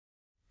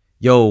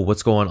Yo,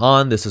 what's going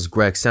on? This is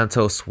Greg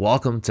Santos.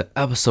 Welcome to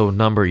episode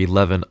number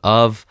 11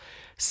 of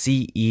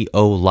CEO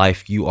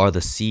Life. You are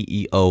the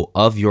CEO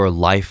of your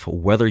life,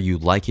 whether you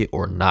like it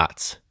or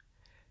not.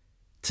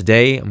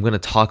 Today, I'm going to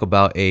talk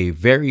about a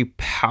very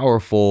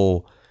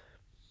powerful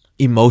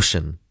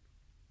emotion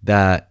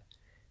that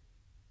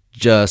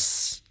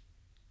just,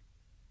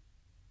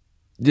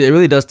 it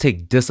really does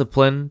take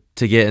discipline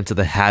to get into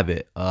the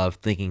habit of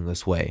thinking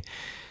this way.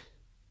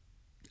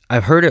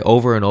 I've heard it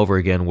over and over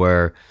again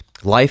where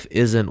life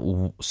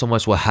isn't so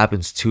much what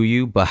happens to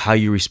you, but how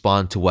you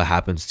respond to what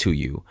happens to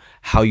you,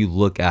 how you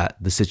look at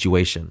the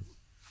situation.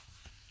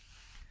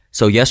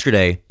 So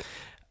yesterday,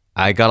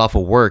 I got off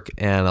of work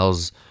and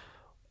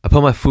I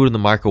put my food in the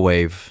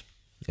microwave,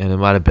 and it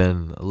might have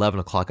been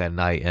 11 o'clock at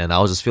night, and I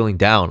was just feeling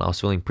down. I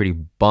was feeling pretty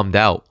bummed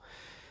out.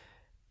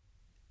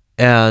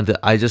 And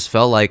I just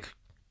felt like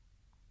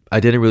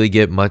I didn't really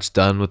get much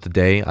done with the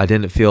day. I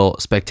didn't feel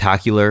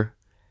spectacular.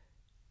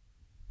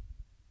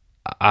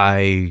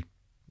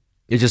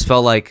 It just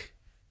felt like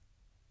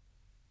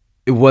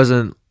it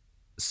wasn't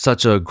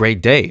such a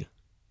great day.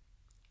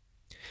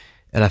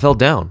 And I felt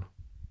down.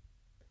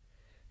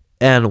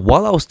 And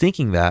while I was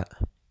thinking that,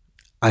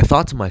 I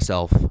thought to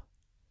myself,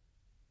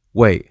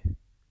 wait,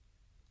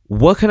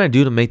 what can I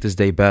do to make this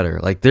day better?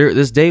 Like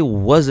this day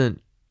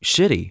wasn't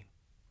shitty.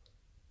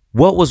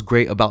 What was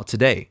great about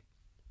today?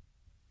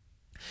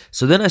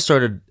 So then I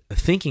started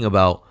thinking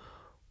about,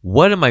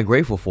 what am I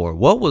grateful for?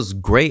 What was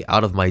great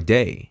out of my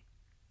day?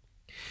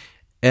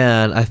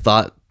 And I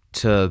thought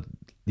to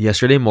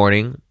yesterday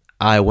morning,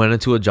 I went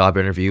into a job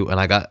interview and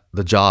I got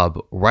the job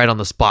right on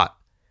the spot.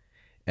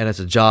 And it's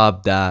a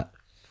job that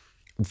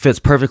fits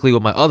perfectly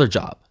with my other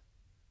job.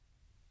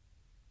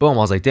 Boom,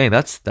 I was like, dang,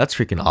 that's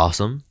freaking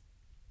awesome.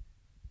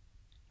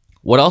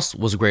 What else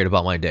was great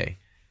about my day?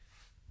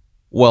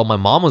 Well, my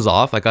mom was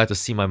off. I got to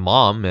see my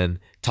mom and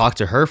talk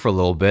to her for a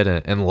little bit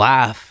and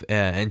laugh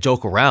and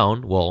joke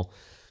around. Well,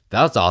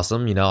 that's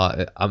awesome.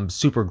 I'm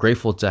super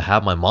grateful to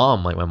have my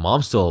mom. Like, my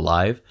mom's still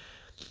alive.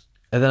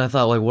 And then I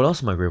thought, like, what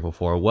else am I grateful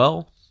for?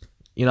 Well,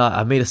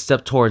 I made a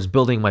step towards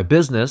building my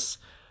business.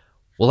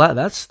 Well,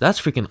 that's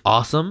freaking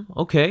awesome.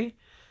 Okay.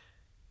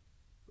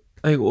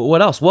 Like,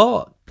 what else?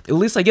 Well, at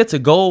least I get to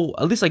go.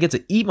 At least I get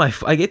to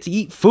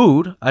eat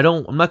food.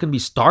 I'm not gonna be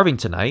starving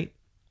tonight.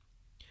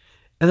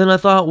 And then I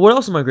thought, what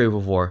else am I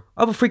grateful for?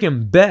 I have a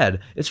freaking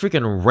bed. It's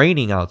freaking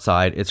raining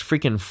outside. It's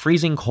freaking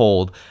freezing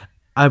cold.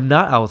 I'm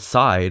not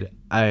outside.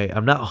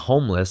 I'm not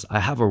homeless. I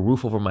have a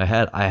roof over my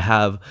head. I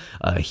have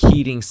a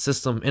heating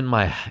system in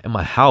my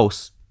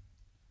house.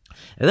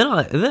 And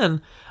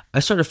then I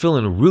started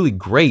feeling really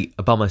great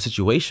about my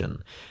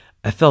situation.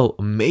 I felt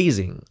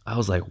amazing. I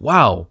was like,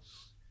 wow,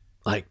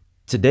 like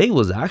today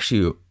was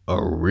actually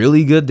a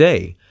really good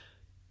day.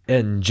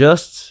 And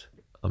just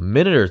a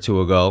minute or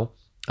two ago,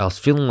 I was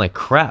feeling like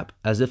crap,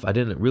 as if I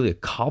didn't really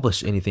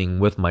accomplish anything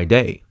with my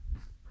day.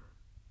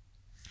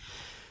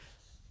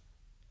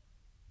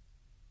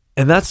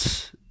 And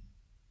that's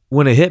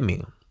when it hit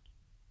me.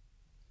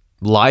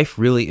 Life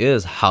really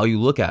is how you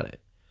look at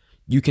it.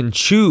 You can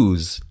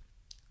choose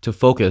to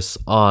focus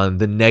on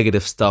the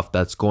negative stuff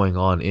that's going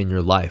on in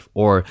your life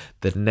or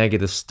the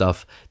negative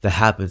stuff that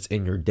happens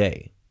in your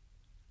day.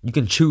 You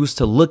can choose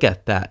to look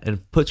at that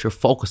and put your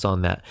focus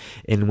on that.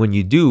 And when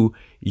you do,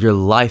 your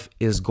life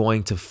is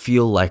going to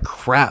feel like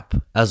crap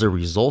as a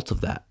result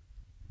of that.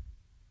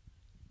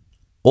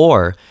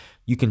 Or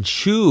you can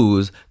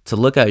choose to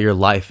look at your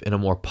life in a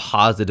more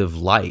positive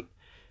light.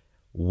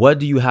 What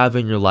do you have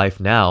in your life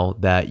now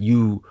that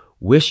you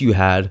wish you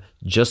had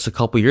just a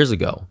couple years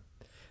ago?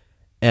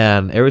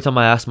 And every time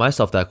I ask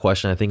myself that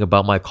question, I think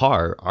about my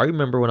car. I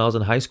remember when I was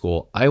in high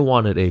school, I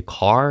wanted a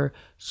car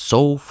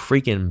so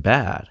freaking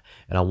bad.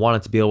 And I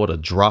wanted to be able to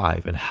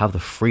drive and have the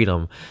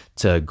freedom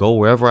to go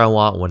wherever I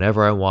want,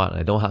 whenever I want. And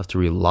I don't have to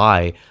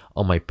rely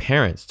on my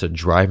parents to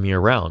drive me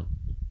around.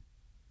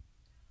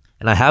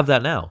 And I have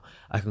that now.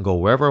 I can go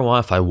wherever I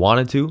want if I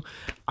wanted to.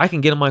 I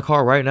can get in my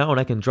car right now and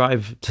I can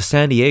drive to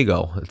San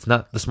Diego. It's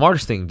not the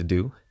smartest thing to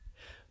do,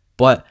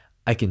 but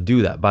I can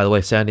do that. By the way,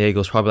 San Diego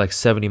is probably like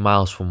 70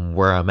 miles from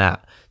where I'm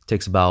at. It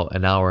takes about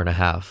an hour and a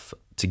half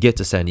to get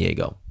to San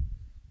Diego.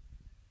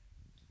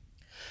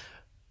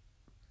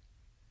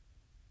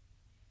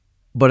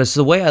 But it's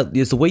the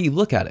way you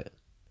look at it.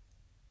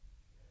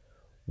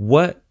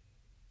 What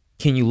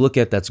can you look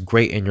at that's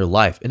great in your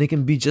life? And it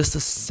can be just the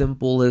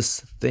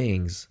simplest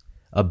things.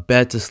 A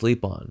bed to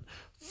sleep on,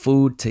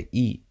 food to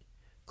eat,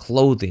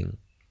 clothing.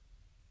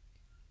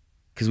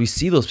 Because we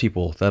see those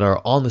people that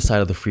are on the side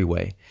of the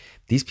freeway.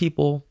 These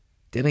people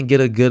didn't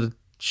get a good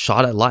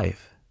shot at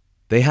life.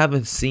 They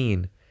haven't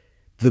seen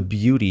the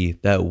beauty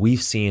that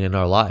we've seen in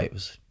our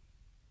lives.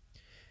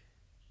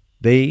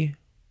 They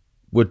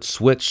would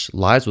switch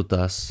lives with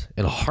us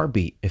in a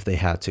heartbeat if they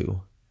had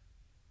to.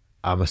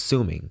 I'm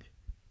assuming.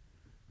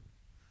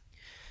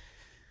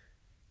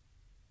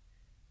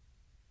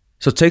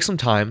 So take some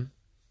time.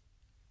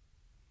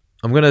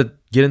 I'm going to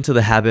get into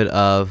the habit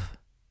of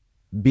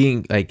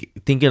being like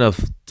thinking of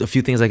a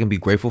few things I can be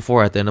grateful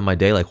for at the end of my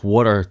day. Like,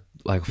 what are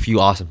like a few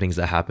awesome things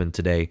that happened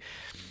today.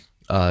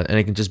 And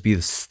it can just be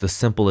the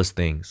simplest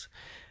things.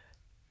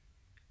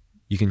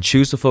 You can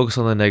choose to focus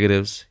on the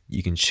negatives.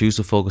 You can choose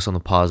to focus on the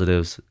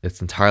positives.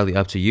 It's entirely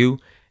up to you.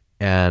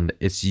 And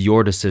it's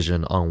your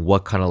decision on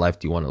what kind of life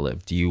do you want to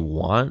live. Do you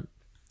want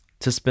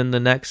to spend the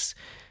next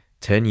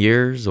 10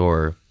 years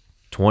or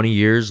 20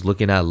 years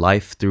looking at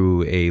life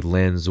through a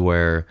lens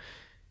where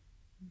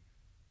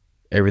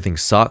everything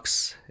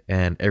sucks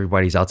and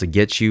everybody's out to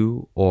get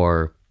you,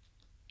 or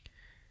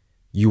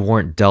you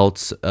weren't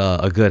dealt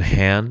a good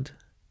hand?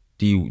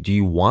 Do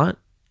you want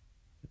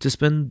to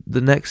spend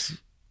the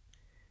next...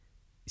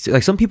 See,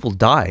 like, some people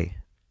die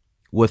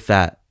with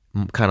that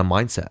kind of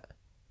mindset.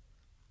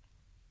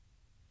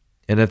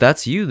 And if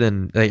that's you,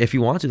 then, like, if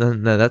you want to,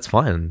 then that's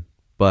fine.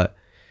 But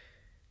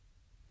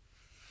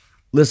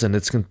listen,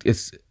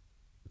 it's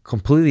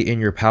completely in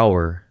your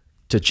power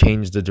to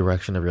change the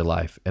direction of your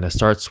life, and it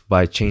starts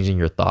by changing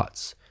your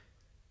thoughts.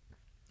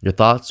 Your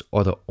thoughts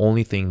are the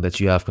only thing that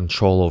you have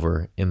control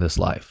over in this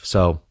life.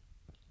 So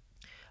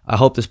I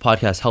hope this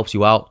podcast helps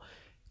you out.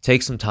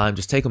 Take some time,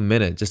 just take a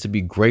minute just to be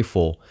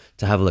grateful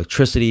to have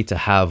electricity, to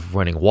have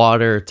running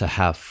water, to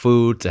have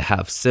food, to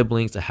have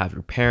siblings, to have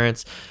your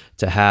parents,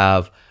 to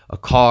have a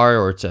car,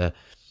 or to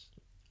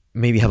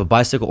maybe have a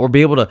bicycle, or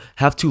be able to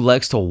have two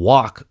legs to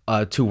walk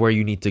to where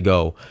you need to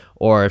go.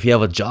 Or if you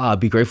have a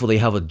job, be grateful that you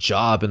have a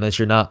job and that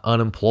you're not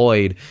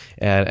unemployed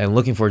and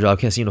looking for a job,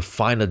 can't seem to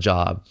find a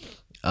job.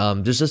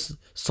 There's just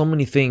so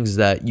many things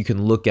that you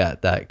can look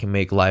at that can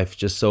make life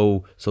just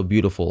so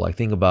beautiful. Like,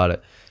 think about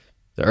it.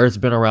 The Earth's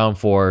been around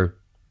for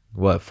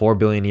 4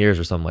 billion years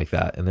or something like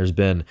that. And there's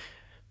been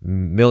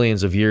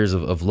millions of years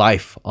of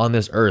life on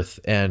this earth.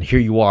 And here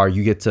you are,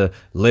 you get to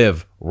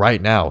live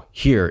right now,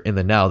 here in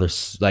the now.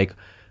 There's like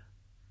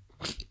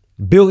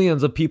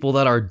billions of people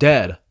that are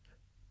dead.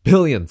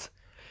 Billions.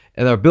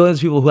 And there are billions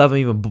of people who haven't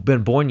even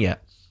been born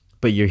yet.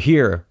 But you're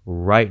here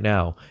right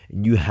now.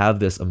 And you have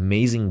this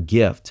amazing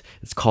gift.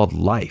 It's called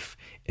life.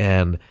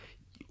 And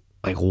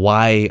like,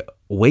 why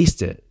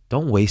waste it?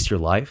 Don't waste your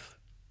life.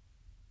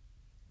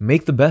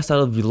 Make the best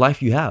out of the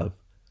life you have.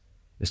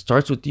 It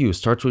starts with you. It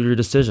starts with your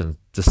decisions.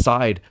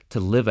 Decide to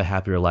live a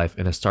happier life,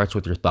 and it starts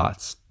with your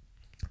thoughts.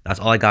 That's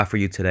all I got for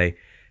you today.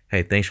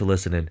 Hey, thanks for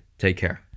listening. Take care.